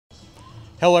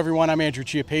Hello everyone, I'm Andrew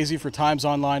Chiappazzi for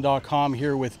timesonline.com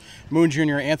here with Moon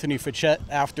Jr. Anthony Fachet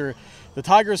after the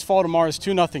Tigers fall to Mars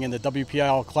 2-0 in the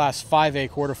WPIAL Class 5A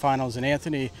quarterfinals. And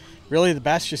Anthony, really the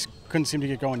bats just couldn't seem to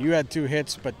get going. You had 2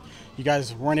 hits, but you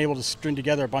guys weren't able to string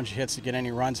together a bunch of hits to get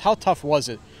any runs. How tough was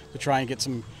it to try and get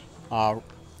some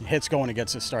hits going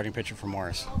against the starting pitcher from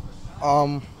Morris?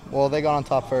 Well, they got on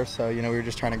top first, so we were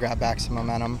just trying to grab back some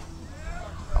momentum.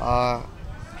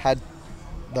 Had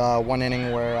the one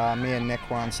inning where me and Nick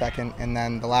were on second, and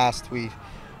then the last we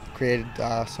created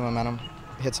some momentum,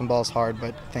 hit some balls hard,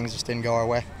 but things just didn't go our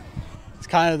way. It's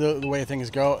kind of the way things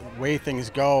go.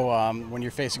 When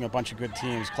you're facing a bunch of good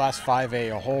teams. Class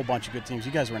 5A, a whole bunch of good teams.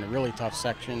 You guys were in a really tough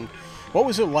section. What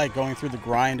was it like going through the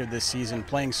grind of this season,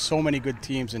 playing so many good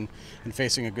teams and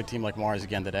facing a good team like Mars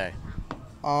again today?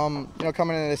 Coming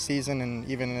into this season and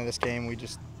even into this game,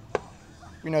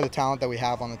 we know the talent that we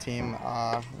have on the team.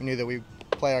 We knew that we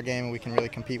play our game and we can really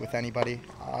compete with anybody.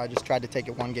 Just tried to take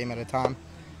it one game at a time.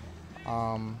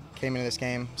 Came into this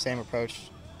game, same approach.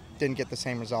 Didn't get the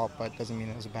same result, but doesn't mean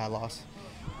it was a bad loss.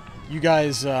 You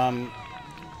guys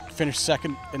finished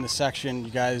second in the section.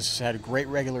 You guys had a great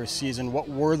regular season. What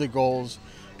were the goals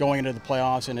going into the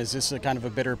playoffs, and is this a kind of a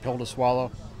bitter pill to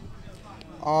swallow?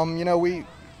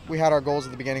 We had our goals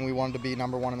at the beginning. We wanted to be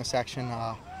 #1 in the section.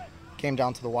 Came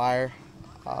down to the wire,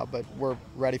 but we're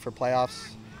ready for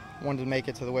playoffs. Wanted to make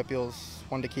it to the WPIALs,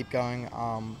 wanted to keep going,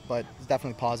 but it's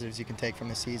definitely positives you can take from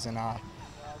this season.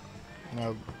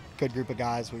 Good group of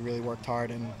guys. We really worked hard,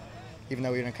 and even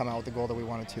though we didn't come out with the goal that we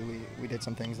wanted to, we did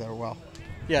some things that were well.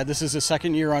 Yeah, this is the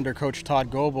second year under Coach Todd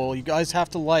Goebel. You guys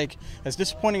have to like, as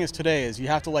disappointing as today is, you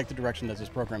have to like the direction that this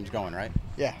program is going, right?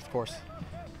 Yeah, of course.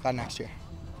 Glad next year.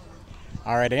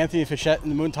 All right, Anthony Fachet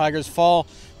and the Moon Tigers fall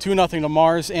 2-0 to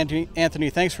Mars. Anthony,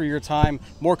 thanks for your time.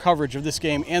 More coverage of this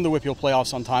game and the WPIAL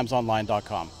playoffs on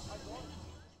timesonline.com.